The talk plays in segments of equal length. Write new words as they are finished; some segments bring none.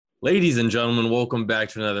Ladies and gentlemen, welcome back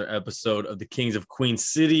to another episode of the Kings of Queen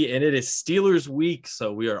City. And it is Steelers week,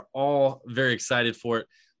 so we are all very excited for it.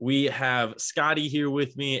 We have Scotty here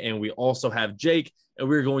with me, and we also have Jake, and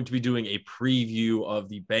we're going to be doing a preview of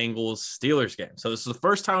the Bengals Steelers game. So this is the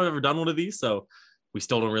first time I've ever done one of these, so we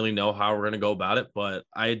still don't really know how we're going to go about it, but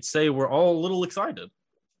I'd say we're all a little excited.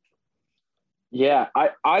 Yeah,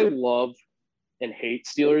 I love and hate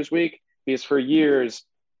Steelers week because for years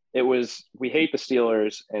it was we hate the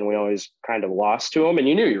Steelers and we always kind of lost to them and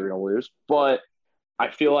you knew you were going to lose. But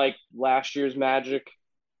I feel like last year's Magic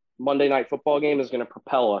Monday Night Football game is going to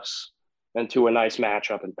propel us into a nice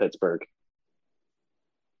matchup in Pittsburgh.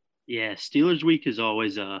 Yeah, Steelers week is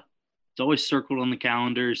always it's always circled on the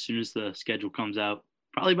calendar as soon as the schedule comes out.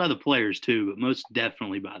 Probably by the players too, but most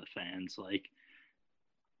definitely by the fans. Like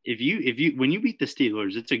if you when you beat the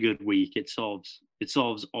Steelers, it's a good week. It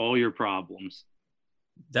solves all your problems.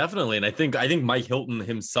 Definitely. And I think Mike Hilton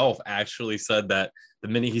himself actually said that the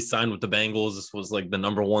minute he signed with the Bengals, this was like the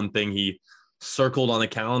number one thing he circled on the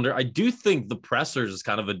calendar. I do think the pressers is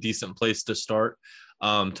kind of a decent place to start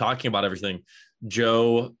talking about everything.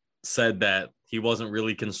 Joe said that he wasn't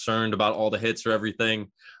really concerned about all the hits or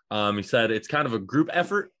everything. He said it's kind of a group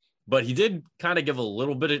effort, but he did kind of give a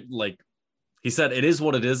little bit of he said it is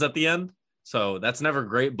what it is at the end. So that's never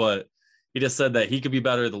great, but he just said that he could be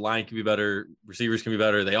better, the line can be better, receivers can be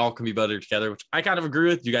better, they all can be better together, which I kind of agree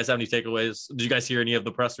with. Do you guys have any takeaways? Did you guys hear any of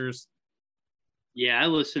the pressers? Yeah, I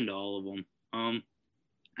listened to all of them.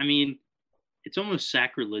 I mean, it's almost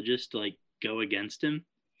sacrilegious to like go against him,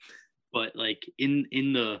 but like in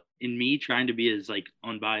me trying to be as like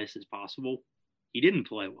unbiased as possible, he didn't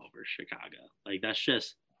play well for Chicago. Like that's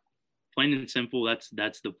just plain and simple. That's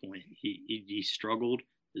the point. He struggled.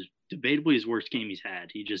 It was debatably his worst game he's had.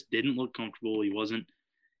 He just didn't look comfortable. He wasn't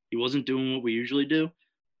doing what we usually do.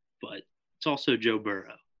 But it's also Joe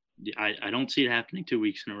Burrow. I don't see it happening 2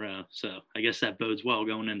 weeks in a row. So I guess that bodes well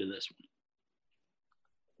going into this one.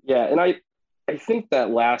 Yeah, and I think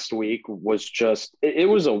that last week was it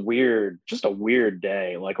was a weird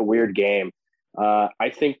day, like a weird game. I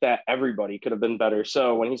think that everybody could have been better.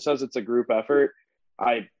 So when he says it's a group effort,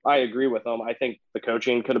 I agree with him. I think the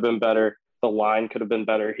coaching could have been better. The line could have been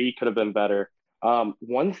better. He could have been better.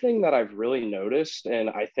 One thing that I've really noticed, and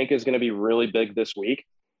I think is going to be really big this week,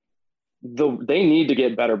 they need to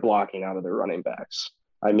get better blocking out of their running backs.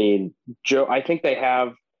 I mean, I think they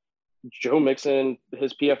have Joe Mixon,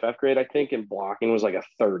 his PFF grade, I think, in blocking was like a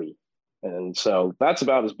 30. And so that's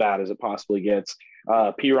about as bad as it possibly gets.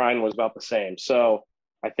 P. Ryan was about the same. So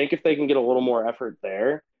I think if they can get a little more effort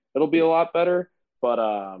there, it'll be a lot better.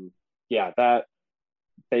 But yeah, that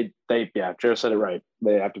yeah, Joe said it right.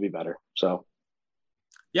 They have to be better. So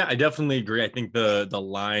Yeah, I definitely agree. I think the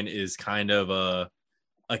line is kind of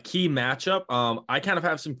a key matchup. I kind of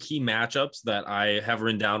have some key matchups that I have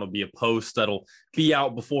written down. It'll be a post that'll be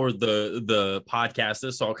out before the podcast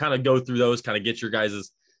is. So I'll kind of go through those, kind of get your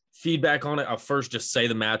guys' feedback on it. I'll first just say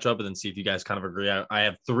the matchup and then see if you guys kind of agree. I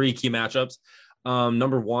have three key matchups.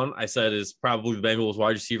 Number one, I said is probably the Bengals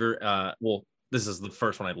wide receiver. Well, this is the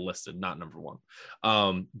first one I listed, not number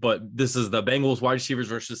one. But this is the Bengals wide receivers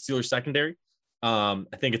versus Steelers secondary. I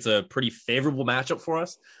think it's a pretty favorable matchup for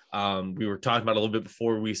us. We were talking about it a little bit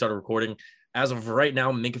before we started recording. As of right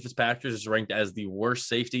now, Minkah Fitzpatrick is ranked as the worst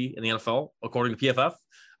safety in the NFL, according to PFF.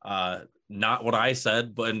 Not what I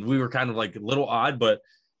said, but we were kind of like a little odd, but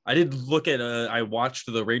I did look at, I watched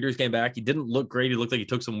the Raiders game back. He didn't look great. He looked like he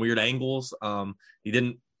took some weird angles. He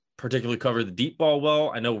didn't particularly cover the deep ball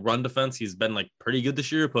well. I know run defense, he's been like pretty good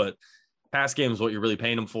this year, but pass game is what you're really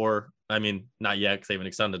paying him for. I mean, not yet because they haven't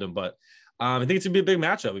extended him, but I think it's going to be a big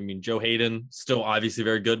matchup. I mean, Joe Hayden still obviously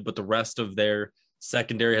very good, but the rest of their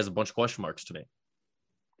secondary has a bunch of question marks to me.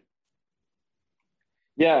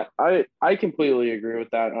 yeah, I completely agree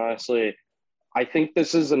with that. Honestly, I think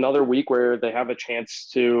this is another week where they have a chance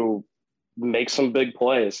to make some big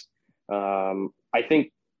plays. I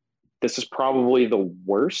think this is probably the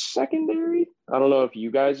worst secondary. I don't know if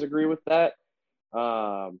you guys agree with that.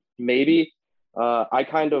 Maybe I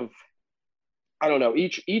don't know.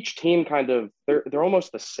 Each team kind of they're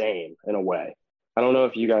almost the same in a way. I don't know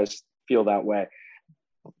if you guys feel that way.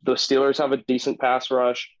 The Steelers have a decent pass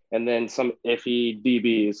rush and then some iffy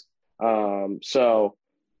DBs. So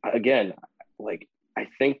again, like I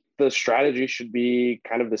think the strategy should be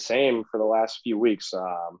kind of the same for the last few weeks.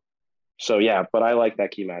 So yeah, but I like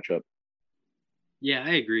that key matchup. Yeah,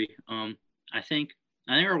 I agree. I think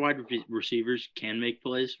our receivers can make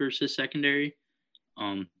plays versus secondary.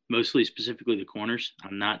 Mostly specifically the corners.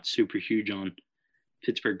 I'm not super huge on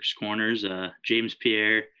Pittsburgh's corners. James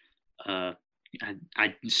Pierre,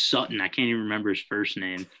 Sutton. I can't even remember his first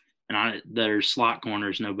name. And their slot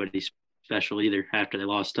corners, nobody special either after they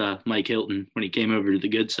lost Mike Hilton when he came over to the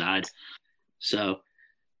good side. So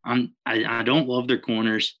I don't love their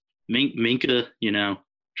corners. Minka,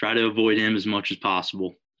 try to avoid him as much as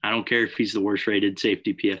possible. I don't care if he's the worst rated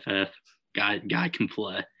safety PFF. Guy can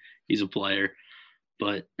play. He's a player.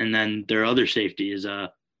 And then their other safety is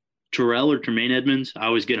Terrell or Tremaine Edmonds. I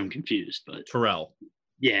always get them confused, but Terrell.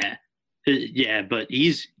 Yeah. Yeah, but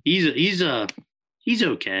he's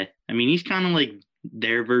okay. I mean, he's kind of like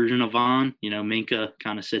their version of Vaughn. Minka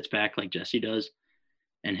kind of sits back like Jesse does,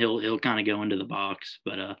 and he'll kind of go into the box.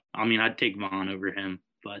 But I'd take Vaughn over him.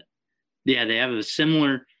 But yeah, they have a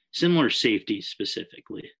similar safety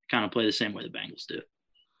specifically. Kind of play the same way the Bengals do.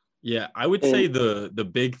 Yeah, I would say the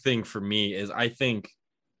big thing for me is I think,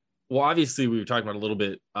 well, obviously we were talking about a little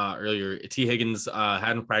bit earlier. T. Higgins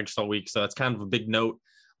hadn't practiced all week, so that's kind of a big note.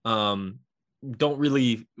 We don't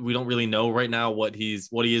really know right now what he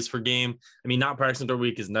is for game. I mean, not practicing through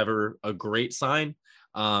week is never a great sign.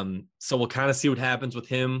 So we'll kind of see what happens with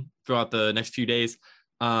him throughout the next few days.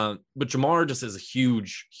 But Ja'Marr just is a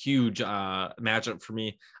huge matchup for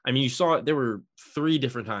me. I mean, you saw it, there were 3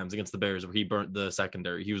 different times against the Bears where he burnt the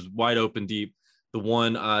secondary. He was wide open deep. The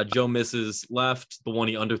one Joe misses left, the one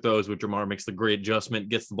he underthrows where Ja'Marr makes the great adjustment,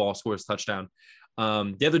 gets the ball, scores touchdown.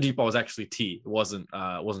 The other deep ball was actually T. It wasn't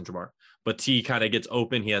Ja'Marr, but T kind of gets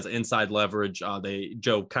open. He has inside leverage.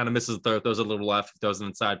 Joe kind of misses the throw, throws a little left, throws it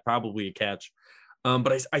inside, probably a catch.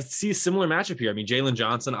 But I see a similar matchup here. I mean, Jalen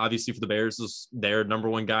Johnson, obviously for the Bears, is their number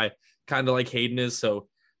one guy, kind of like Hayden is. So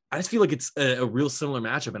I just feel like it's a real similar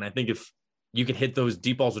matchup. And I think if you can hit those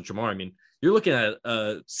deep balls with Ja'Marr, I mean, you're looking at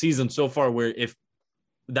a season so far where if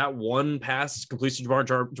that one pass completes to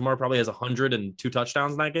Ja'Marr probably has 102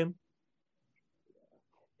 touchdowns in that game.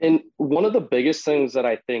 And one of the biggest things that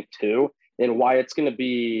I think too, and why it's going to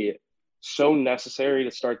be so necessary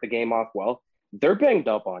to start the game off well, they're banged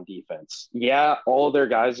up on defense. Yeah, all of their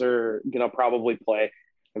guys are going to probably play.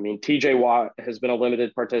 I mean, TJ Watt has been a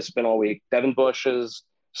limited participant all week. Devin Bush is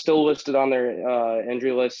still listed on their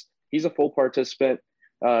injury list. He's a full participant.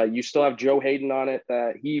 You still have Joe Hayden on it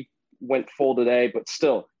that he went full today, but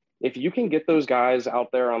still, if you can get those guys out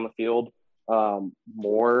there on the field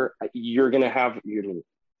more, you're going to have –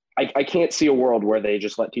 I can't see a world where they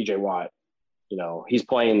just let TJ Watt, he's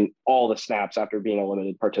playing all the snaps after being a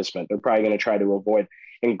limited participant. They're probably going to try to avoid,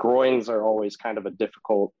 and groins are always kind of a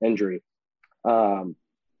difficult injury.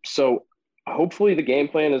 So hopefully the game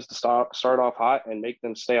plan is to start off hot and make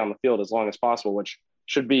them stay on the field as long as possible, which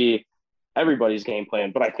should be everybody's game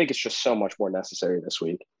plan. But I think it's just so much more necessary this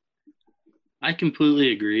week. I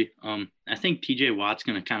completely agree. I think TJ Watt's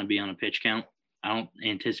going to kind of be on a pitch count. I don't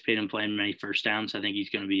anticipate him playing many first downs. I think he's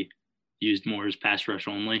going to be used more as pass rush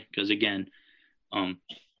only because, again,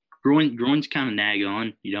 groins kind of nag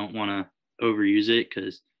on. You don't want to overuse it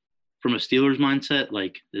because from a Steelers mindset,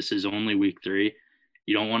 like this is only week 3.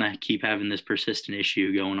 You don't want to keep having this persistent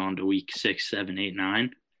issue going on to week 6, 7, 8,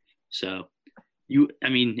 9. So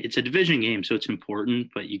it's a division game, so it's important,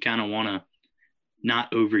 but you kind of want to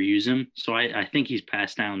not overuse him. So I think he's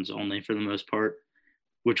pass downs only for the most part,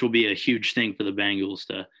 which will be a huge thing for the Bengals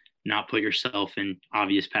to not put yourself in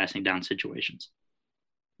obvious passing down situations.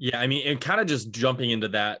 Yeah, I mean, and kind of just jumping into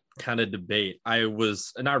that kind of debate, I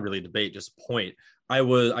was not really debate, just point.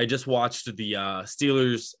 I just watched the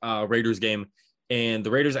Steelers Raiders game, and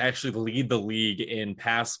the Raiders actually lead the league in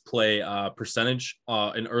pass play percentage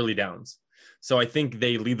in early downs. So I think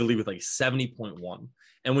they lead the league with like 70.1.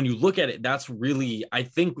 And when you look at it, that's really, I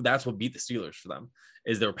think that's what beat the Steelers for them,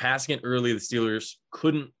 is they were passing it early. The Steelers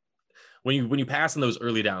couldn't, when you pass in those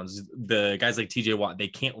early downs, the guys like TJ Watt, they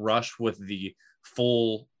can't rush with the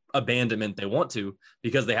full abandonment they want to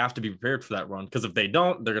because they have to be prepared for that run. Because if they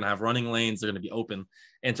don't, they're going to have running lanes, they're going to be open.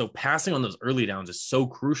 And so passing on those early downs is so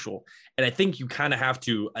crucial. And I think you kind of have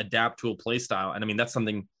to adapt to a play style. And I mean, that's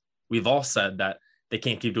something we've all said, that they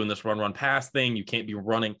can't keep doing this run pass thing. You can't be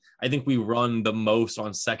running. I think we run the most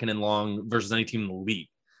on second and long versus any team in the league,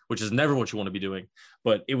 which is never what you want to be doing.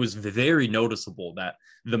 But it was very noticeable that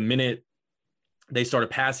the minute they started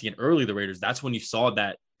passing it early, the Raiders, that's when you saw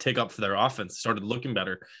that tick up for their offense, started looking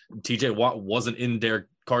better. TJ Watt wasn't in Derek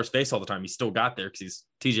Carr's face all the time. He still got there because he's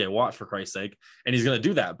TJ Watt, for Christ's sake, and he's going to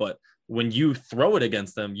do that. But when you throw it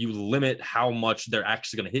against them, you limit how much they're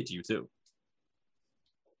actually going to hit you too.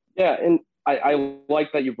 Yeah, and I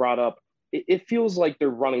like that you brought up, it feels like they're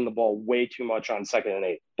running the ball way too much on 2nd and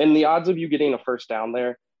 8. And the odds of you getting a first down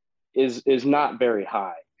there is not very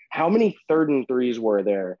high. How many 3rd and 3s were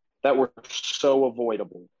there that were so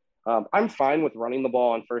avoidable? I'm fine with running the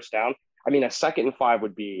ball on first down. I mean, a 2nd and 5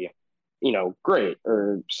 would be, great,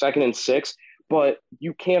 or 2nd and 6. but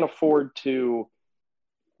you can't afford to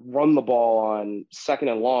run the ball on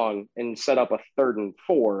 2nd and long and set up a 3rd and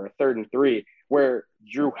 4, a 3rd and 3, where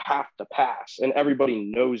you have to pass and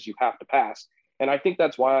everybody knows you have to pass. And I think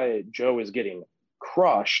that's why Joe is getting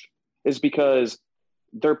crushed, is because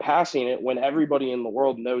they're passing it when everybody in the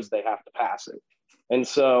world knows they have to pass it. And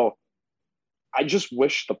so I just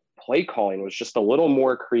wish the play calling was just a little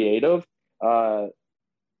more creative. I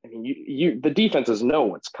mean, the defenses know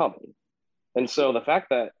what's coming. And so the fact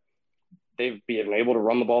that they've been able to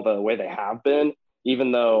run the ball the way they have been,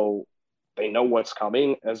 even though they know what's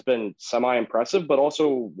coming, has been semi-impressive, but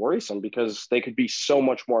also worrisome because they could be so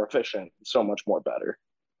much more efficient, so much more better.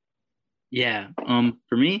 Yeah.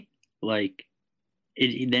 For me, like,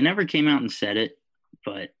 they never came out and said it,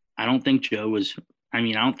 but I don't think Joe was – I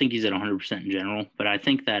mean, I don't think he's at 100% in general, but I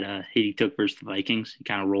think that hit he took versus the Vikings, he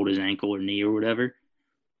kind of rolled his ankle or knee or whatever.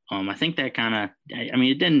 I think that kind of – I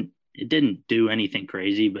mean, it didn't do anything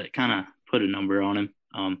crazy, but it kind of put a number on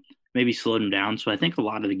him, maybe slowed him down. So I think a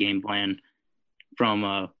lot of the game plan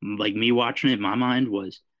from like me watching it in my mind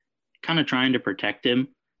was kind of trying to protect him,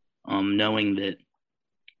 knowing that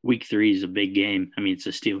week 3 is a big game. I mean, it's a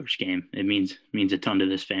Steelers game. It means a ton to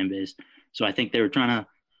this fan base. So I think they were trying to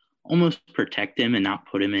almost protect him and not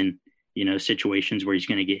put him in, situations where he's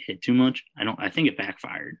going to get hit too much. I think it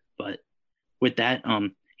backfired. But with that,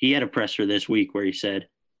 he had a presser this week where he said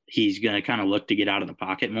he's going to kind of look to get out of the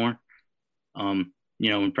pocket more,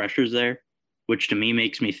 when pressure's there, which to me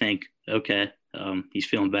makes me think, okay, he's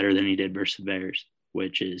feeling better than he did versus the Bears,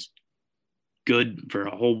 which is good for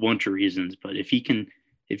a whole bunch of reasons. But if he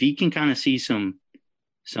can kind of see some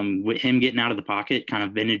with him getting out of the pocket, kind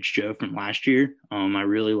of vintage Joe from last year, I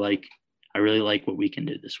really like what we can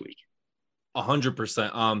do this week.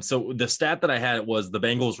 100%. So the stat that I had was the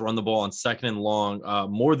Bengals run the ball on 2nd and long,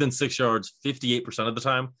 more than 6 yards, 58% of the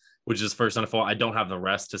time, which is first NFL. I don't have the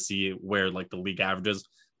rest to see where like the league averages,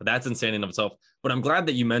 but that's insane in of itself. But I'm glad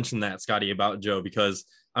that you mentioned that, Scotty, about Joe, because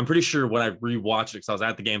I'm pretty sure when I rewatched it, because I was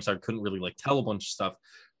at the game, so I couldn't really like tell a bunch of stuff.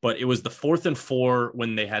 But it was the 4th and 4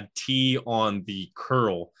 when they had T on the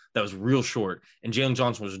curl that was real short, and Jalen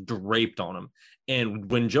Johnson was draped on him.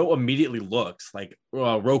 And when Joe immediately looks, like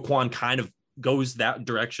Roquan kind of goes that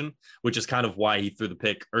direction, which is kind of why he threw the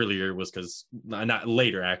pick earlier, was because not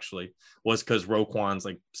later actually, was because Roquan's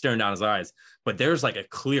like staring down his eyes. But there's like a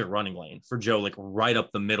clear running lane for Joe, like right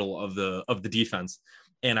up the middle of the defense.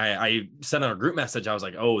 And I sent out a group message. I was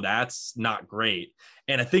like, oh, that's not great.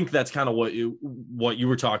 And I think that's kind of what you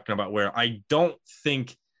were talking about, where I don't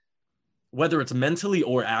think, whether it's mentally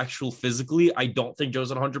or actual physically, I don't think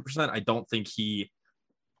Joe's at 100%. I don't think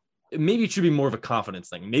maybe it should be more of a confidence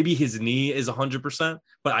thing. Maybe his knee is 100%,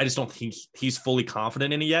 but I just don't think he's fully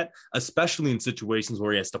confident in it yet, especially in situations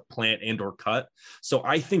where he has to plant and or cut. So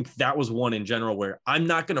I think that was one in general where I'm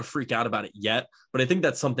not going to freak out about it yet, but I think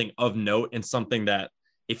that's something of note, and something that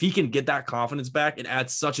if he can get that confidence back, it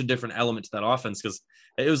adds such a different element to that offense, because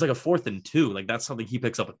it was like a 4th and 2. Like that's something he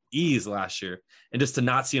picks up with ease last year. And just to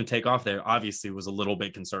not see him take off there, obviously was a little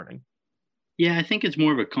bit concerning. Yeah, I think it's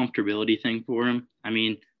more of a comfortability thing for him. I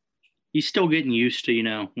mean, he's still getting used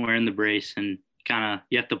to, wearing the brace, and kind of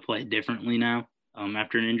you have to play differently now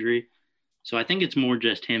after an injury. So I think it's more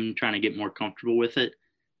just him trying to get more comfortable with it.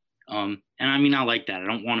 And I mean, I like that. I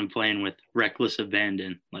don't want him playing with reckless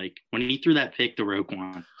abandon. Like when he threw that pick to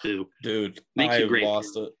Roquan, who makes a great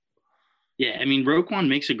lost it. Yeah, I mean, Roquan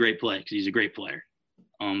makes a great play because he's a great player.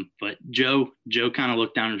 But Joe kind of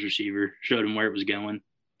looked down his receiver, showed him where it was going.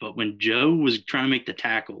 But when Joe was trying to make the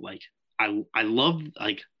tackle, like I love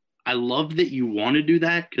that you want to do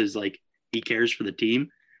that because like he cares for the team.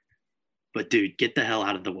 But dude, get the hell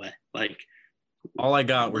out of the way. Like all I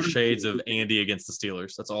got were shades of Andy against the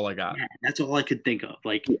Steelers. That's all I got. Yeah, that's all I could think of.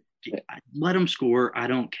 Like, let him score. I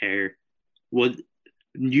don't care. What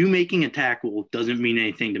you making a tackle doesn't mean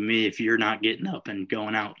anything to me if you're not getting up and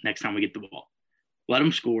going out next time we get the ball. Let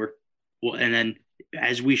him score. Well, and then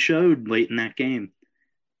as we showed late in that game,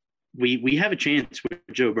 we have a chance with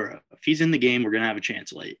Joe Burrow. If he's in the game, we're gonna have a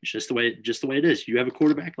chance late. It's just the way it is. You have a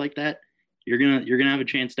quarterback like that, you're gonna have a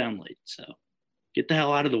chance down late. So get the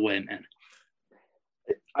hell out of the way, man.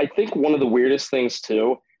 I think one of the weirdest things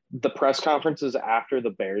too, the press conferences after the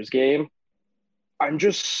Bears game, I'm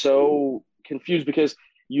just so confused because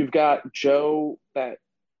you've got Joe that,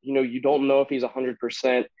 you don't know if he's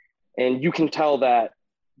 100%, and you can tell that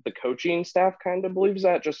the coaching staff kind of believes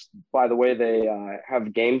that just by the way they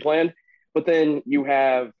have game planned. But then you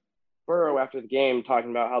have Burrow after the game talking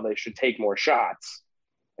about how they should take more shots.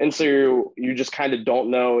 And so you just kind of don't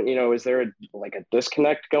know, is there a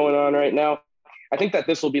disconnect going on right now? I think that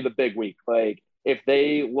this will be the big week. Like if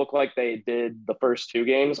they look like they did the first two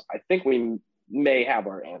games, I think we may have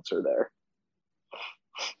our answer there.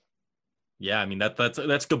 Yeah, I mean that's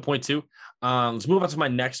a good point too. Let's move on to my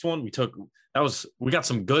next one. We got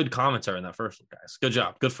some good commentary in that first one, guys. Good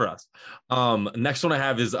job, good for us. Next one I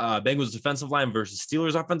have is Bengals defensive line versus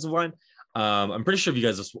Steelers offensive line. I'm pretty sure if you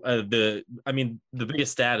guys the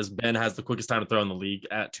biggest stat is Ben has the quickest time to throw in the league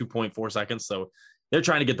at 2.4 seconds. So they're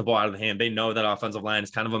trying to get the ball out of the hand. They know that offensive line is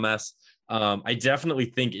kind of a mess. I definitely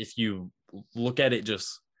think if you look at it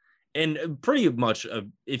just. And pretty much,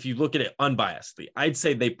 if you look at it unbiasedly, I'd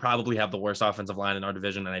say they probably have the worst offensive line in our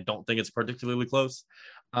division, and I don't think it's particularly close.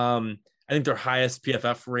 I think their highest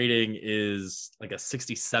PFF rating is like a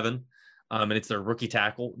 67, and it's their rookie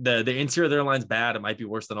tackle. The interior of their line's bad. It might be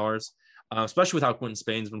worse than ours, especially with how Quentin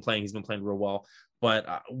Spain's been playing. He's been playing real well.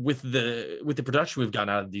 But with the production we've gotten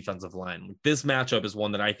out of the defensive line, this matchup is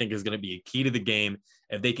one that I think is going to be a key to the game.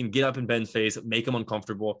 If they can get up in Ben's face, make him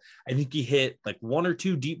uncomfortable. I think he hit like one or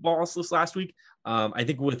two deep balls this last week. I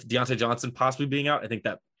think with Deontay Johnson possibly being out, I think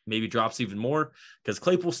that maybe drops even more because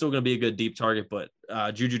Claypool's still going to be a good deep target, but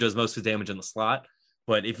Juju does most of his damage in the slot.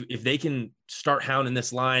 But if they can start hounding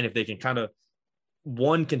this line, if they can kind of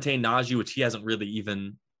contain Najee, which he hasn't really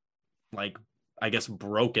even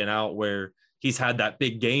broken out where he's had that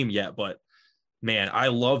big game yet, but man, I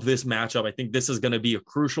love this matchup. I think this is going to be a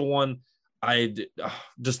crucial one.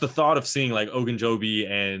 Just the thought of seeing like Ogunjobi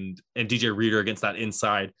and DJ Reader against that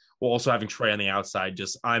inside, while also having Trey on the outside.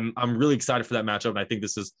 I'm really excited for that matchup, and I think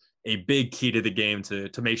this is a big key to the game to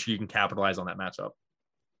make sure you can capitalize on that matchup.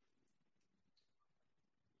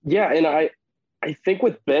 Yeah, and I think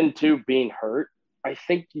with Ben too being hurt, I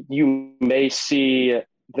think you may see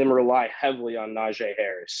them rely heavily on Najee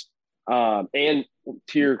Harris. And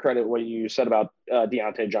to your credit, what you said about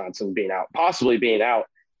Deontay Johnson possibly being out,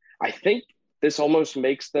 I think this almost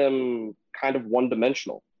makes them kind of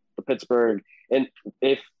one-dimensional, the Pittsburgh. And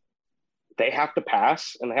if they have to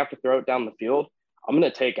pass and they have to throw it down the field, I'm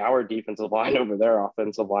going to take our defensive line over their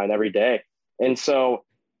offensive line every day. And so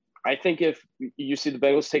I think if you see the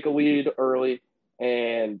Bengals take a lead early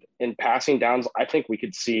and in passing downs, I think we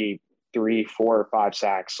could see 3, 4, or 5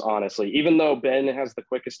 sacks, honestly. Even though Ben has the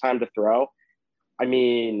quickest time to throw, I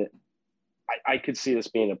mean, I could see this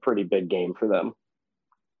being a pretty big game for them.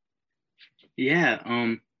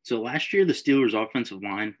 Yeah. So last year the Steelers' offensive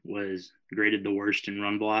line was graded the worst in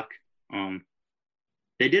run block.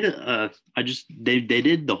 They did they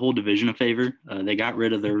did the whole division a favor. They got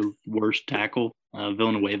rid of their worst tackle,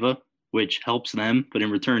 Villanueva, which helps them. But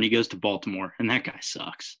in return, he goes to Baltimore, and that guy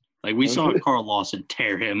sucks. Like we saw Carl Lawson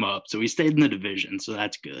tear him up, so he stayed in the division, so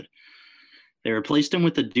that's good. They replaced him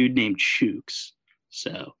with a dude named Chooks,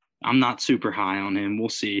 so I'm not super high on him. We'll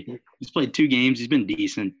see. He's played 2 games. He's been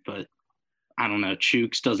decent, but I don't know.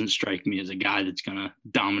 Chooks doesn't strike me as a guy that's going to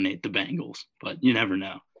dominate the Bengals, but you never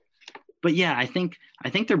know. But yeah, I think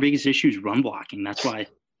their biggest issue is run blocking. That's why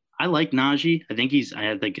I like Najee. I think he's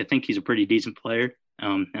a pretty decent player,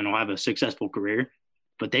 and he'll have a successful career.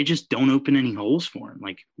 But they just don't open any holes for him.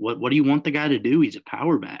 Like, what do you want the guy to do? He's a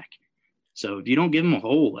power back. So if you don't give him a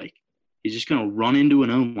hole, like he's just going to run into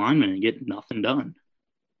an own lineman and get nothing done.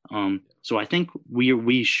 So I think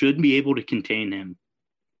we should be able to contain him,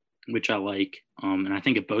 which I like. And I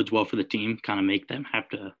think it bodes well for the team, kind of make them have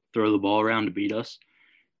to throw the ball around to beat us.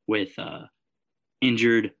 With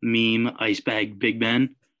injured meme ice bag Big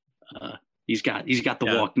Ben, he's got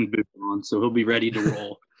the walking boot on, so he'll be ready to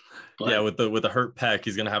roll. But, yeah, with the hurt pec,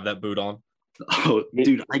 he's gonna have that boot on. Oh,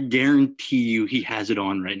 dude, I guarantee you he has it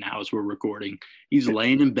on right now as we're recording. He's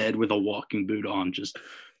laying in bed with a walking boot on, just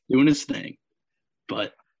doing his thing.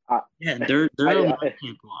 But yeah, they're a line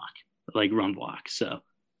can't block, like run block. So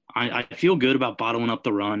I feel good about bottling up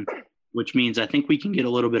the run, which means I think we can get a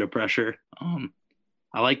little bit of pressure.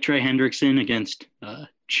 I like Trey Hendrickson against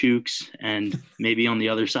Chooks and maybe on the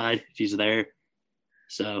other side if he's there.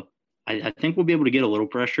 So I think we'll be able to get a little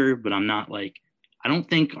pressure, but I don't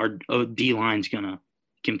think our D line's going to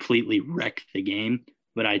completely wreck the game,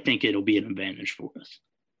 but I think it'll be an advantage for us.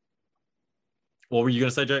 What were you going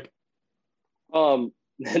to say, Jake? No,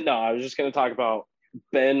 I was just going to talk about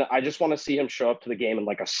Ben. I just want to see him show up to the game in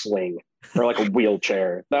like a sling or like a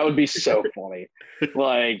wheelchair. That would be so funny.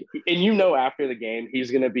 Like, and after the game,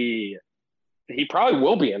 he probably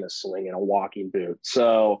will be in a sling and a walking boot.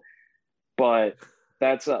 So, but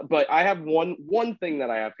I have one thing that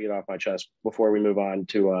I have to get off my chest before we move on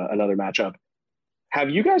to another matchup. Have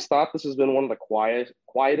you guys thought this has been one of the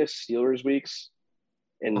quietest Steelers weeks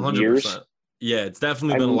in 100%. Years? Yeah, it's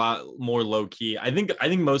definitely been a lot more low key. I think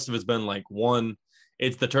most of it's been like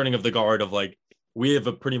it's the turning of the guard of like we have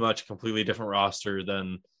a pretty much completely different roster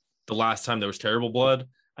than the last time there was terrible blood.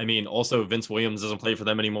 I mean, also Vince Williams doesn't play for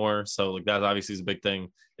them anymore, so like that obviously is a big thing.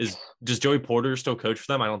 Does Joey Porter still coach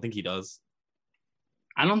for them? I don't think he does.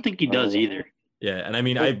 I don't think he does either. Yeah, and I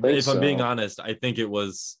mean, if I'm being honest, I think it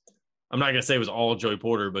was. I'm not gonna say it was all Joey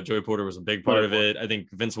Porter, but Joey Porter was a big part of it. I think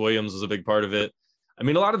Vince Williams was a big part of it. I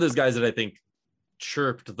mean, a lot of those guys that I think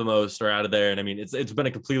chirped the most are out of there, and I mean, it's been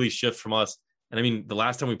a completely shift from us. And I mean, the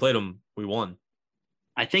last time we played them, we won.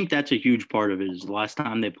 I think that's a huge part of it. Is the last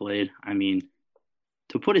time they played. I mean,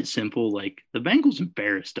 to put it simple, like the Bengals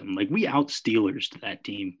embarrassed them. Like we out Steelers to that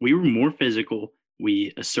team. We were more physical.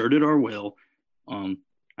 We asserted our will. I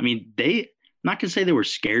mean, I'm not gonna say they were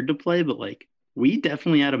scared to play, but like we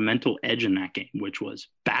definitely had a mental edge in that game, which was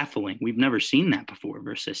baffling. We've never seen that before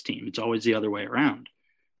versus this team. It's always the other way around.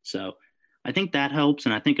 So I think that helps.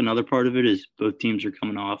 And I think another part of it is both teams are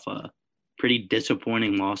coming off pretty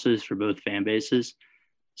disappointing losses for both fan bases.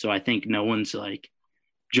 So I think no one's like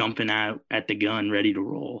jumping out at the gun, ready to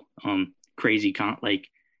roll, crazy confident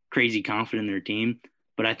in their team.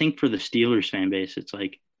 But I think for the Steelers fan base, it's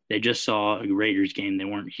like they just saw a Raiders game they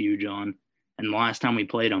weren't huge on. And the last time we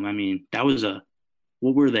played them, I mean, that was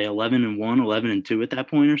what were they, 11-1, 11-2 at that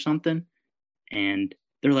point or something? And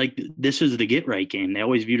they're like, this is the get right game. They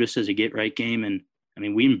always viewed us as a get right game. And I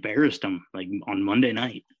mean, we embarrassed them like on Monday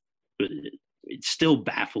night. But it still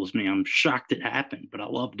baffles me. I'm shocked it happened, but I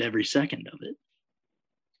loved every second of it.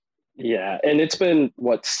 Yeah, and it's been,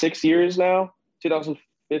 6 years now?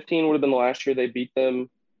 2015 would have been the last year they beat them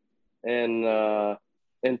in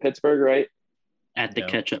Pittsburgh, right? At the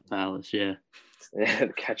Ketchup Palace, yeah. Yeah,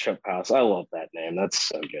 the Ketchup Palace. I love that name. That's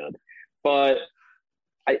so good. But,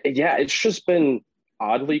 it's just been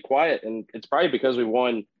oddly quiet, and it's probably because we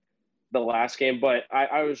won the last game. But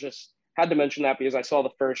I was just had to mention that because I saw the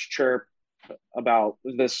first chirp about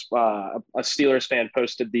this. A Steelers fan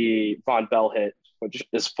posted the Von Bell hit, which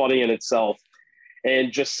is funny in itself,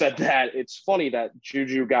 and just said that it's funny that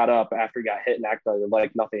Juju got up after he got hit and acted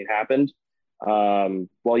like nothing happened.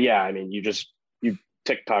 Well, yeah, I mean, you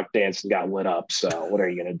TikTok danced and got lit up. So what are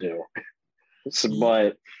you going to do?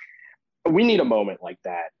 But we need a moment like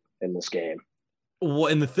that in this game. Well,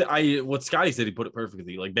 and what Scotty said, he put it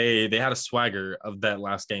perfectly. Like they had a swagger of that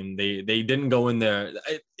last game. They didn't go in there.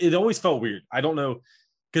 It always felt weird. I don't know,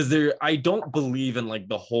 because I don't believe in like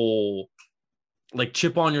the whole like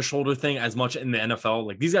chip on your shoulder thing as much in the NFL.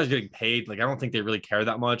 Like these guys are getting paid. Like I don't think they really care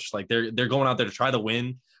that much. Like they're going out there to try to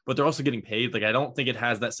win, but they're also getting paid. Like I don't think it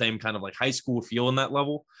has that same kind of like high school feel in that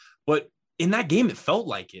level. But in that game, it felt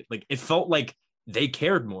like it. Like it felt like they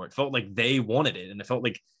cared more. It felt like they wanted it, and it felt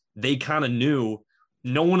like they kind of knew.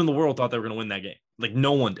 No one in the world thought they were going to win that game. Like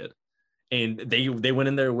no one did. And they went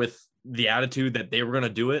in there with the attitude that they were going to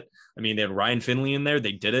do it. I mean, they had Ryan Finley in there.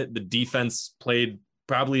 They did it. The defense played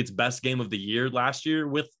probably its best game of the year last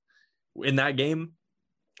year in that game.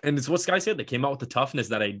 And it's what Sky said. They came out with the toughness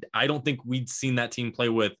that I don't think we'd seen that team play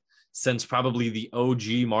with since probably the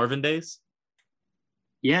OG Marvin days.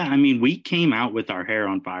 Yeah, I mean, we came out with our hair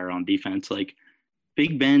on fire on defense. Like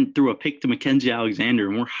Big Ben threw a pick to Mackenzie Alexander,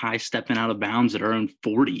 and we're high stepping out of bounds at our own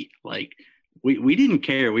 40. Like we didn't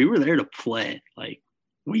care. We were there to play. Like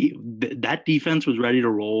that defense was ready to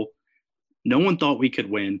roll. No one thought we could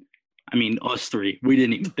win. I mean, us three, we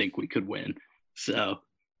didn't even think we could win. So,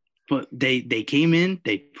 but they came in,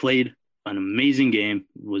 they played an amazing game.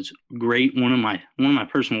 It was great. One of my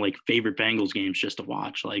personal like favorite Bengals games just to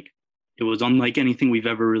watch. Like it was unlike anything we've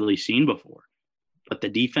ever really seen before. But the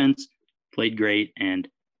defense played great, and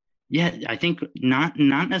yeah, I think not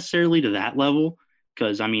necessarily to that level,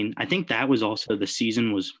 because I mean I think that was also the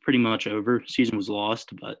season was pretty much over. Season was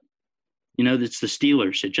lost, but you know, it's the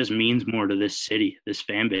Steelers. It just means more to this city, this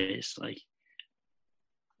fan base. Like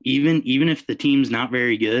even if the team's not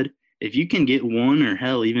very good, if you can get one or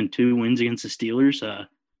hell even two wins against the Steelers,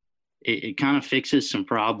 it kind of fixes some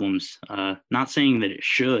problems. Not saying that it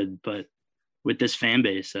should, but with this fan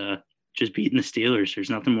base, just beating the Steelers, there's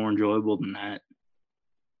nothing more enjoyable than that.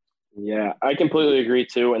 Yeah, I completely agree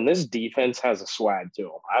too. And this defense has a swag to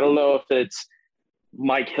them. I don't know if it's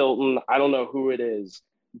Mike Hilton. I don't know who it is,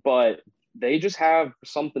 but they just have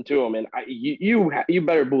something to them. And you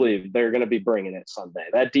better believe they're going to be bringing it Sunday.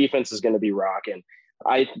 That defense is going to be rocking.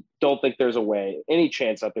 I don't think there's any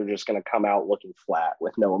chance that they're just going to come out looking flat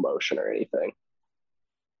with no emotion or anything.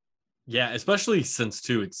 Yeah, especially since,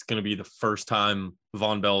 too, it's going to be the first time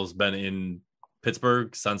Von Bell's been in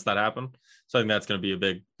Pittsburgh since that happened. So I think that's going to be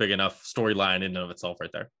a big enough storyline in and of itself right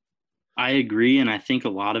there. I agree, and I think a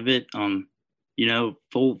lot of it, you know,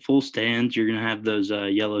 full stands, you're going to have those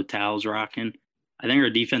yellow towels rocking. I think our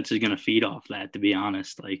defense is going to feed off that, to be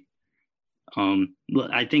honest. Like,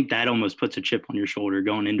 I think that almost puts a chip on your shoulder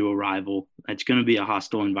going into a rival. That's going to be a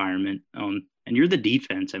hostile environment. And you're the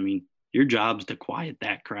defense. I mean, your job's to quiet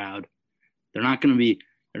that crowd. They're not going to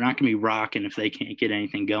be rocking if they can't get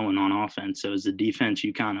anything going on offense. So as the defense,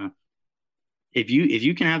 you kind of, if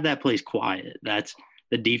you can have that place quiet, that's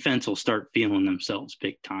the defense will start feeling themselves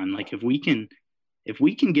big time. Like if we can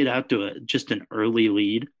get out to just an early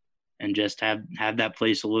lead and just have that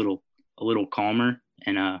place a little calmer,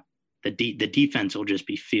 and the defense will just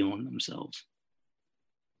be feeling themselves.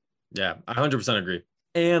 Yeah, I 100% agree.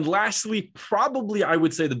 And lastly, probably I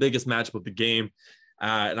would say the biggest matchup of the game,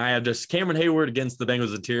 and I have just Cameron Heyward against the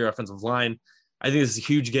Bengals interior offensive line. I think this is a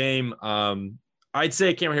huge game. I'd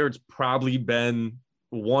say Cameron Heyward's probably been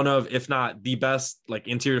one of, if not the best, like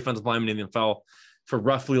interior defensive lineman in the NFL for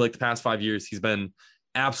roughly like the past 5 years. He's been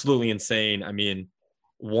absolutely insane. I mean,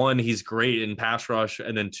 one, he's great in pass rush,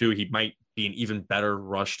 and then two, he might be an even better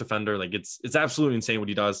rush defender. Like it's absolutely insane what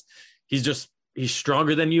he does. He's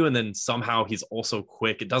stronger than you, and then somehow he's also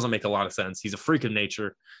quick. It doesn't make a lot of sense. He's a freak of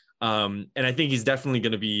nature. And I think he's definitely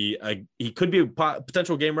going to be he could be a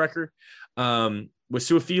potential game wrecker. With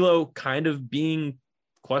Su'a-Filo kind of being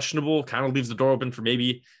questionable, kind of leaves the door open for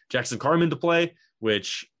maybe Jackson Carman to play,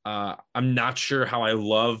 which I'm not sure how I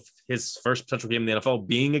love his first potential game in the NFL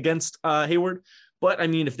being against Heyward. But I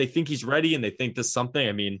mean, if they think he's ready and they think this is something,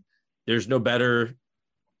 I mean, there's no better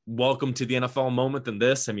welcome to the NFL moment than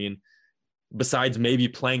this. I mean, besides maybe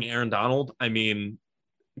playing Aaron Donald, I mean,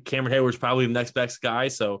 Cameron Heyward's probably the next best guy.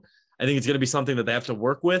 So I think it's going to be something that they have to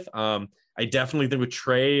work with. I definitely think with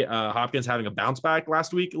Trey Hopkins having a bounce back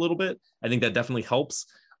last week a little bit, I think that definitely helps.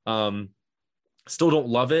 Still don't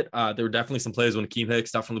love it. There were definitely some plays when Akeem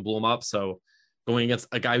Hicks definitely blew him up. So going against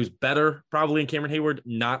a guy who's better probably in Cameron Heyward,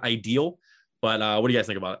 not ideal. But what do you guys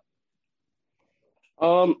think about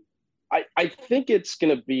it? I think it's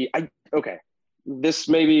going to be okay. This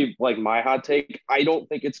may be like my hot take. I don't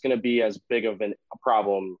think it's going to be as big of a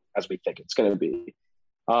problem as we think it's going to be.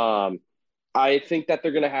 I think that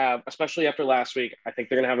they're going to have, especially after last week, I think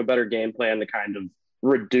they're going to have a better game plan to kind of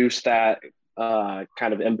reduce that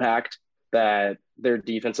kind of impact that their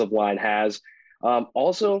defensive line has.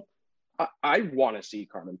 Also, I want to see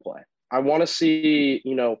Carman play. I want to see,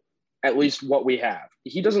 at least what we have.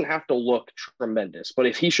 He doesn't have to look tremendous, but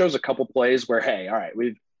if he shows a couple plays where, hey, all right,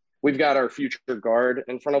 we've got our future guard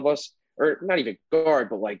in front of us, or not even guard,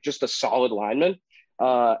 but like just a solid lineman,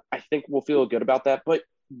 I think we'll feel good about that. But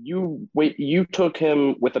you took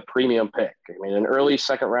him with a premium pick. I mean, an early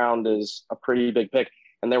second round is a pretty big pick,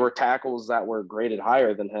 and there were tackles that were graded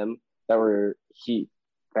higher than him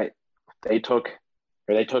they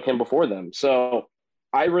took him before them. So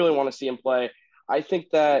I really want to see him play. I think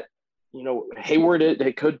that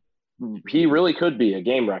Heyward, he really could be a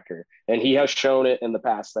game wrecker, and he has shown it in the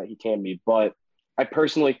past that he can be. But I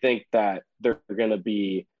personally think that they're going to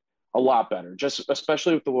be a lot better, just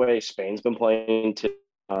especially with the way Spain's been playing.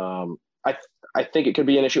 I think it could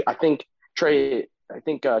be an issue. I think Trey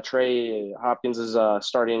Hopkins is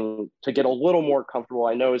starting to get a little more comfortable.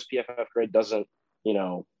 I know his PFF grade doesn't,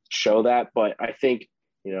 show that, but I think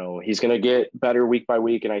he's going to get better week by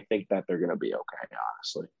week, and I think that they're going to be okay,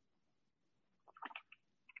 honestly.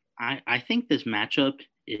 I think this matchup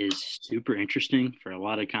is super interesting for a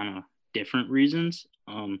lot of kind of different reasons.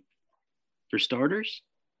 For starters,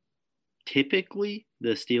 typically the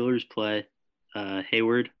Steelers play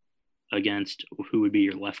Heyward against who would be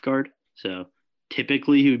your left guard. So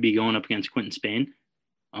typically he would be going up against Quinton Spain.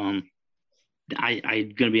 I'm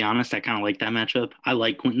going to be honest, I kind of like that matchup. I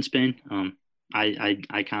like Quinton Spain. I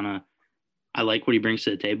like what he brings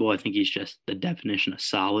to the table. I think he's just the definition of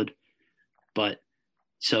solid. But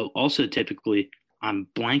so also typically I'm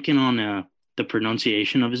blanking on the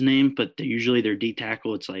pronunciation of his name, but usually their D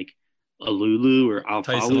tackle, it's like Alulu or Alfalu.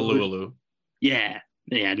 Tyson Alulu. Yeah,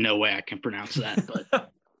 no way I can pronounce that.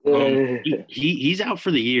 But he's out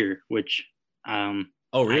for the year, which oh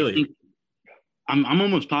really? I'm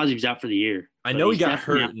almost positive he's out for the year. I know he got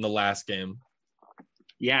hurt in the last game.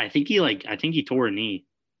 Yeah, I think he tore a knee,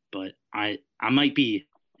 but I might be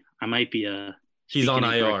he's on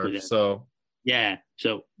IR, so yeah.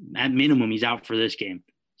 So at minimum, he's out for this game.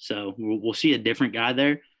 So we'll see a different guy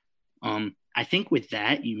there. I think with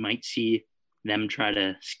that, you might see them try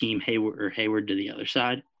to scheme Heyward to the other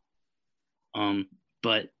side.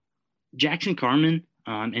 But Jackson Carman,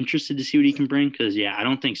 I'm interested to see what he can bring because, yeah, I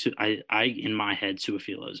don't think I in my head,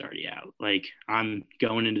 Su'a-Filo is already out. Like, I'm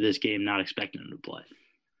going into this game not expecting him to play.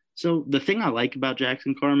 So the thing I like about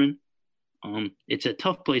Jackson Carman, it's a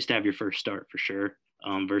tough place to have your first start for sure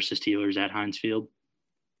versus Steelers at Heinz Field.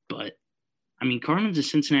 But I mean, Carmen's a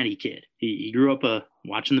Cincinnati kid. He grew up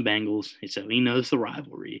watching the Bengals, so he knows the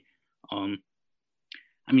rivalry. I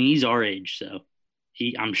mean, he's our age, so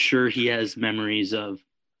I'm sure he has memories of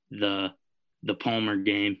the Palmer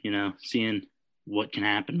game. Seeing what can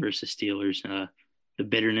happen versus Steelers, the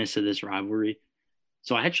bitterness of this rivalry.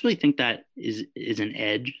 So I actually think that is an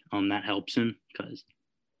edge. That helps him because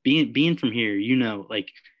being from here,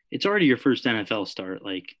 like it's already your first NFL start.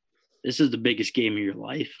 Like this is the biggest game of your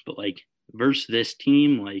life, but like versus this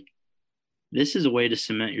team, like this is a way to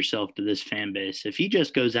cement yourself to this fan base. If he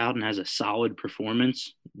just goes out and has a solid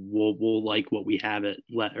performance, we'll like what we have at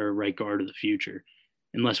right guard of the future,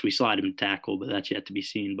 unless we slide him to tackle, but that's yet to be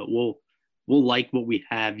seen. But we'll like what we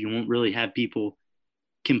have. You won't really have people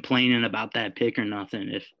complaining about that pick or nothing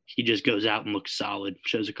if he just goes out and looks solid,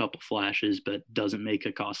 shows a couple flashes, but doesn't make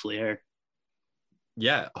a costly error.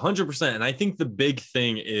 Yeah, 100%. And I think the big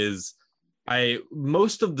thing is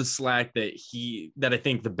most of the slack that I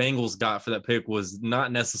think the Bengals got for that pick was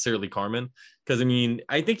not necessarily Carmen. Because I mean,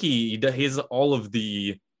 I think he has all of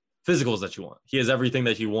the physicals that you want. He has everything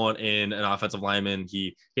that you want in an offensive lineman.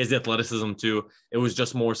 He has the athleticism too. It was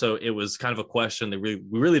just more so it was kind of a question that we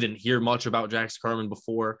really didn't hear much about Jackson Carman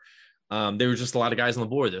before. There were just a lot of guys on the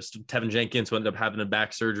board. There's Tevin Jenkins who ended up having a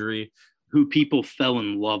back surgery, who people fell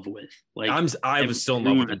in love with. Like I was still in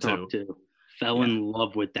love with him too. Fell in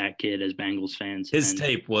love with that kid as Bengals fans. His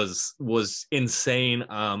tape was insane.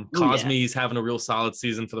 Cosme's having a real solid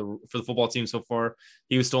season for the football team so far.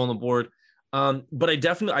 He was still on the board. But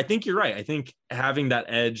I think you're right. I think having that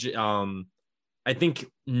edge, I think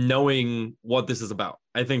knowing what this is about,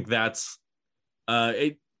 I think that's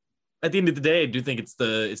it. At the end of the day, I do think it's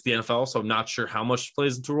the NFL, so I'm not sure how much it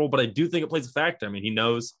plays into a role, but I do think it plays a factor. I mean, he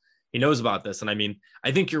knows about this, and I mean,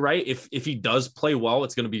 I think you're right. If he does play well,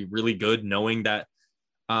 it's going to be really good knowing that.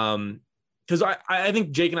 Because I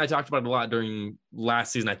think Jake and I talked about it a lot during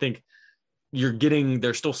last season. I think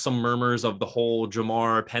there's still some murmurs of the whole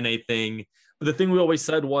Jamar Penne thing. But the thing we always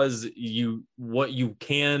said was what you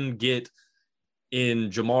can get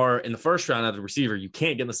in Jamar in the first round as a receiver, you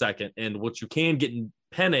can't get in the second. And what you can get in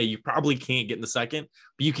Penne, you probably can't get in the second,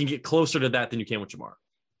 but you can get closer to that than you can with Jamar.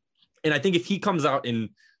 And I think if he comes out and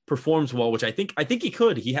performs well, which I think he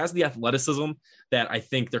could, he has the athleticism that I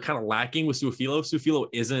think they're kind of lacking with Su'a-Filo. Su'a-Filo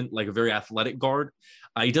isn't like a very athletic guard.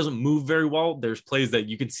 He doesn't move very well. There's plays that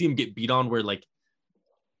you can see him get beat on where like,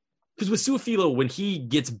 because with Su'a-Filo, when he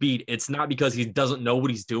gets beat, it's not because he doesn't know what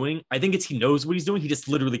he's doing. I think he knows what he's doing. He just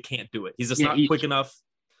literally can't do it. He's just not quick enough.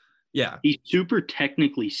 Yeah. He's super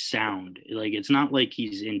technically sound. Like, it's not like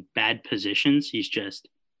he's in bad positions. He's just,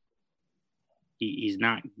 he's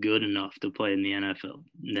not good enough to play in the NFL.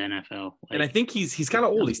 Like, and I think he's kind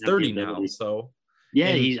of old. He's 30 now. So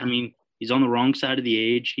yeah, he's on the wrong side of the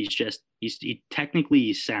age. He's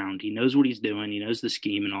sound. He knows what he's doing. He knows the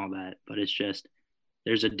scheme and all that, but it's just,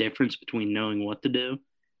 there's a difference between knowing what to do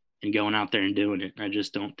and going out there and doing it. I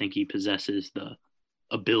just don't think he possesses the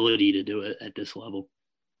ability to do it at this level.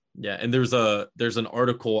 Yeah, and there's an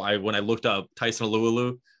article when I looked up Tyson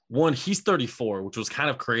Alualu. One, he's 34, which was kind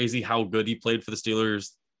of crazy how good he played for the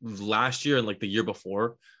Steelers last year and like the year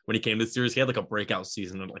before when he came to the Steelers. He had like a breakout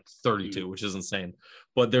season of like 32, which is insane.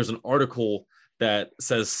 But there's an article that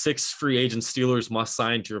says 6 free agent Steelers must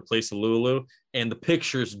sign to replace Alualu, and the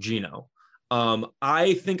picture's Geno.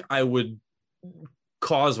 I think I would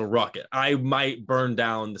cause a ruckus. I might burn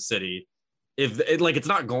down the city if it's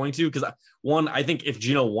not going to, because I think if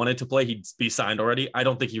Geno wanted to play, he'd be signed already. I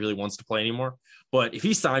don't think he really wants to play anymore. But if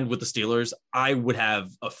he signed with the Steelers, I would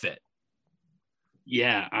have a fit.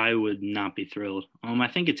 Yeah, I would not be thrilled. I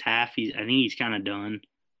think it's half. I think he's kind of done.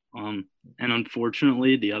 And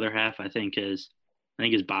unfortunately, the other half, I think his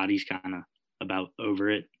body's kind of about over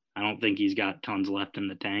it. I don't think he's got tons left in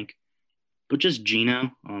the tank. But just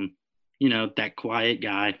Geno, that quiet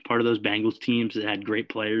guy, part of those Bengals teams that had great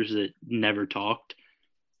players that never talked,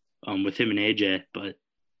 with him and AJ. But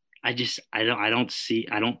I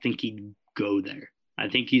don't think he'd go there. I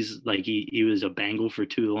think he's like, he was a Bengal for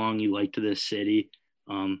too long. He liked this city,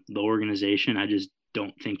 the organization. I just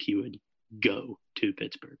don't think he would go to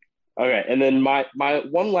Pittsburgh. Okay. And then my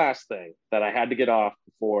one last thing that I had to get off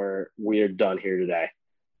before we are done here today.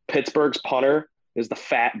 Pittsburgh's punter is the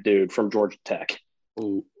fat dude from Georgia Tech.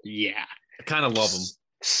 Oh, yeah. I kind of love him.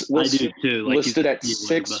 I do too. Like, listed at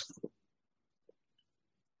 6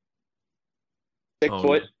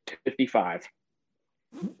 foot 55.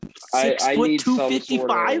 6 foot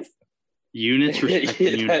 255? Units,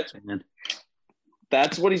 units, man.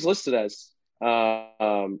 That's what he's listed as.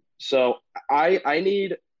 So I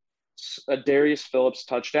need a Darius Phillips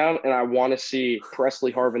touchdown, and I want to see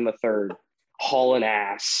Presley Harvin III hauling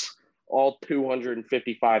ass all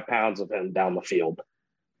 255 pounds of him down the field.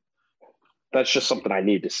 That's just something I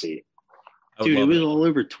need to see. Dude, it was all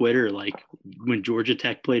over Twitter. Like when Georgia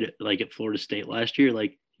Tech played at Florida State last year,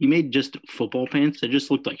 like he made just football pants that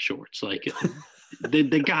just looked like shorts. Like the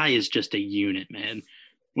guy is just a unit, man.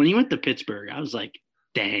 When he went to Pittsburgh, I was like,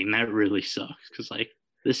 dang, that really sucks. Because like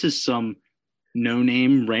this is some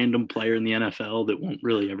no-name random player in the NFL that won't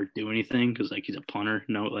really ever do anything because like he's a punter.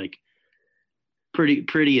 No, like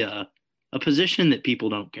pretty a position that people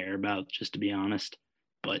don't care about, just to be honest.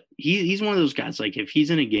 But he's one of those guys, like if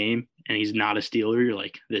he's in a game and he's not a Steeler, you're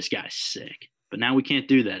like, this guy's sick. But now we can't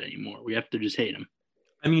do that anymore. We have to just hate him.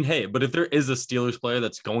 I mean, hey, but if there is a Steelers player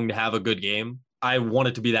that's going to have a good game, I want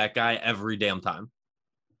it to be that guy every damn time.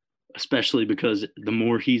 Especially because the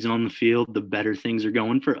more he's on the field, the better things are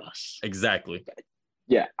going for us. Exactly.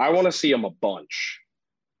 Yeah, I want to see him a bunch.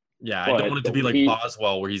 Yeah, I don't want it to be like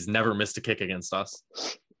Boswell where he's never missed a kick against us.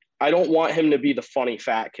 I don't want him to be the funny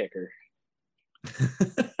fat kicker.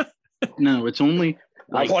 No, it's only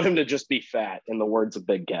I want him to just be fat, in the words of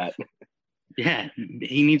Big Cat. Yeah,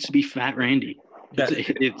 he needs to be Fat Randy.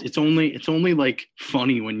 It's only like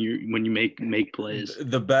funny when you make plays.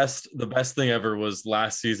 The best thing ever was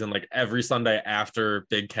last season. Like every Sunday after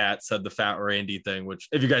Big Cat said the Fat Randy thing, which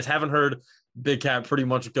if you guys haven't heard, Big Cat pretty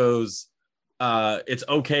much goes, it's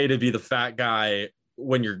okay to be the fat guy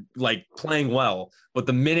when you're like playing well, but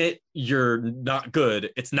the minute you're not good,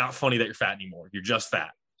 it's not funny that you're fat anymore. You're just fat.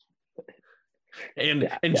 And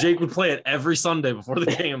Jake would play it every Sunday before the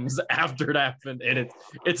games after it happened, and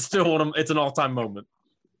it's still it's an all-time moment.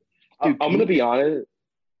 Dude, I'm gonna be honest.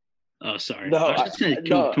 Oh, sorry. No,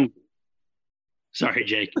 sorry,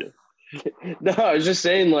 Jake. No, I was just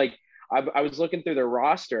saying, like I was looking through their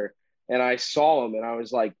roster and I saw him and I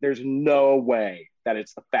was like, there's no way that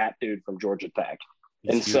it's the fat dude from Georgia Tech.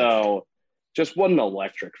 And so just what an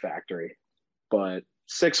electric factory. But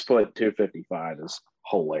 6 foot 255 is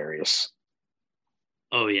hilarious.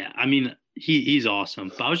 Oh yeah. I mean, he's awesome.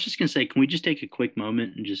 But I was just gonna say, can we just take a quick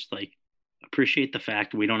moment and just like appreciate the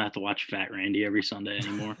fact we don't have to watch Fat Randy every Sunday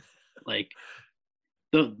anymore? Like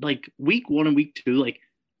week 1 and week 2, like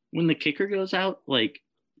when the kicker goes out, like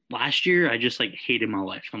last year I just like hated my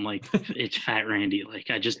life. I'm like, it's Fat Randy. Like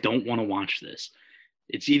I just don't want to watch this.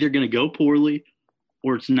 It's either gonna go poorly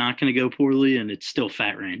or it's not going to go poorly, and it's still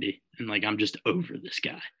Fat Randy. And, like, I'm just over this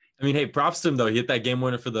guy. I mean, hey, props to him, though. He hit that game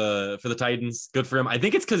winner for the Titans. Good for him. I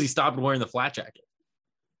think it's because he stopped wearing the flat jacket.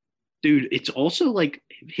 Dude, it's also, like,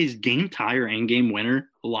 his game tire and game winner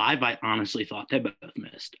live, I honestly thought they both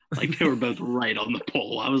missed. Like, they were both right on the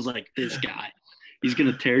pole. I was like, this guy, he's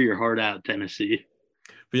going to tear your heart out, Tennessee.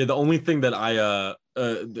 But, yeah, the only thing that I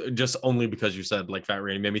just only because you said like Fat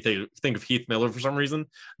Randy made me think of Heath Miller for some reason.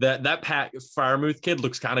 That Pat Freiermuth kid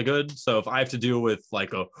looks kind of good. So if I have to deal with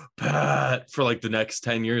like a Pat for like the next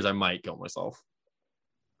 10 years, I might kill myself.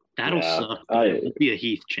 That'll suck. It'll be a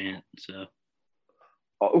Heath chant. So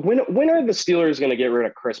when are the Steelers going to get rid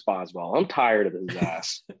of Chris Boswell? I'm tired of his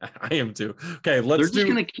ass. I am too. Okay, they're just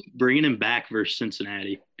going to keep bringing him back versus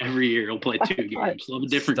Cincinnati every year. He'll play 2 games. They'll have a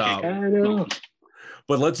different kicker. I know.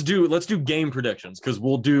 But let's do game predictions because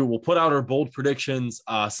we'll put out our bold predictions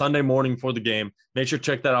Sunday morning for the game. Make sure to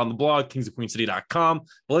check that out on the blog, kingsofqueencity.com.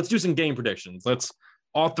 But let's do some game predictions. Let's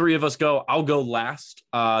all 3 of us go. I'll go last.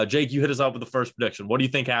 Jake, you hit us up with the first prediction. What do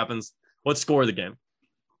you think happens? What's score of the game?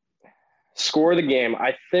 Score of the game.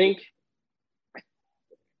 I think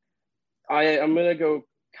I'm going to go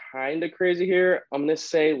kind of crazy here. I'm going to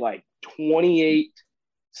say like 28-17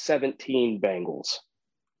 Bengals.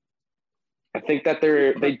 I think that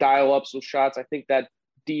they dial up some shots. I think that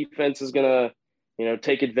defense is going to,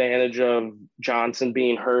 take advantage of Johnson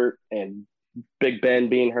being hurt and Big Ben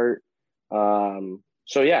being hurt.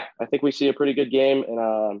 So, yeah, I think we see a pretty good game.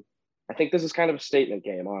 And I think this is kind of a statement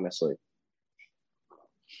game, honestly.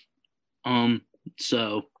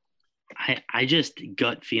 So I just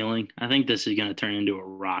gut feeling. I think this is going to turn into a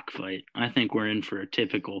rock fight. I think we're in for a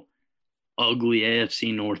typical ugly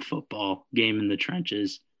AFC North football game in the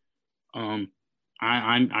trenches. I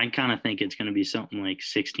kind of think it's going to be something like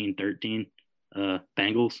 16-13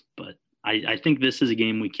 Bengals, but I think this is a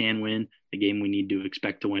game we can win, a game we need to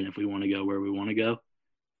expect to win if we want to go where we want to go.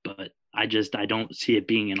 But I don't see it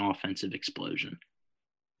being an offensive explosion.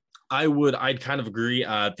 I'd kind of agree.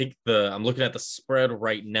 I think I'm looking at the spread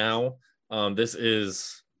right now. This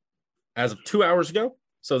is as of 2 hours ago.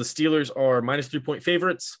 So the Steelers are -3-point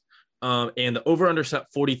favorites. And the over-under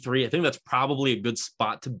set 43. I think that's probably a good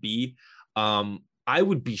spot to be. I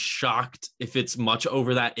would be shocked if it's much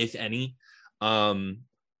over that, if any.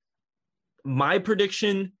 My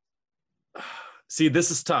prediction, see, this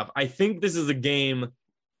is tough. I think this is a game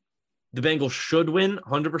the Bengals should win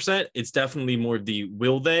 100%. It's definitely more the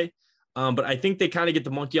will they. But I think they kind of get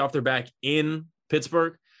the monkey off their back in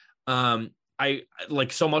Pittsburgh. I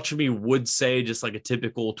like so much of me would say just like a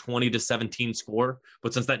typical 20-17 score,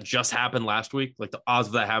 but since that just happened last week, like the odds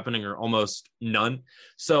of that happening are almost none.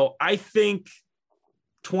 So I think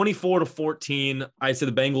 24-14, I say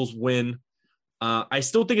the Bengals win. I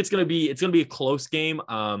still think it's gonna be a close game.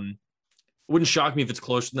 Wouldn't shock me if it's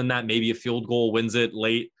closer than that. Maybe a field goal wins it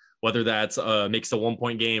late, whether that's makes a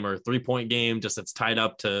 1-point game or a 3-point game, just it's tied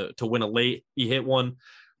up to win a late you hit one.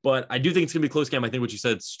 But I do think it's going to be a close game. I think what you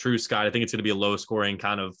said is true, Scott. I think it's going to be a low-scoring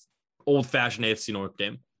kind of old-fashioned AFC North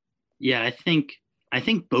game. Yeah, I think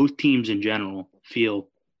both teams in general feel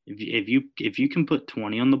if you can put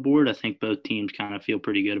 20 on the board, I think both teams kind of feel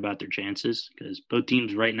pretty good about their chances because both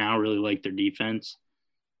teams right now really like their defense.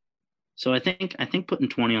 So I think putting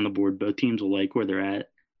 20 on the board, both teams will like where they're at.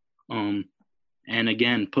 And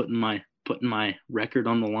again, putting my record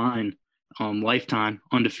on the line. Lifetime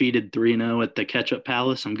undefeated 3-0 at the Ketchup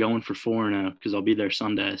Palace. I'm going for 4-0 because I'll be there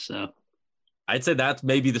Sunday. So I'd say that's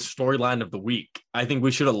maybe the storyline of the week. I think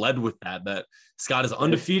we should have led with that Scott is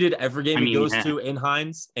undefeated every game he goes to in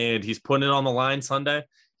Heinz, and he's putting it on the line Sunday.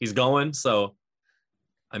 He's going. So,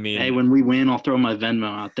 I mean, hey, when we win, I'll throw my Venmo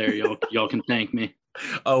out there. Y'all can thank me.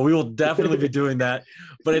 Oh, we will definitely be doing that.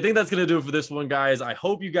 But I think that's going to do it for this one, guys. I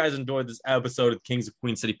hope you guys enjoyed this episode of the Kings of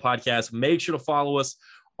Queen City podcast. Make sure to follow us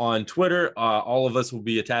on Twitter. All of us will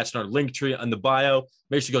be attached in our link tree in the bio.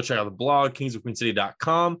 Make sure you go check out the blog,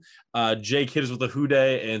 kingsofqueencity.com. Jake hit us with a Who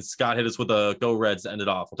Day, and Scott hit us with a Go Reds to end it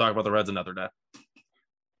off. We'll talk about the Reds another day.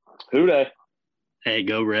 Who Day. Hey,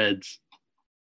 go Reds.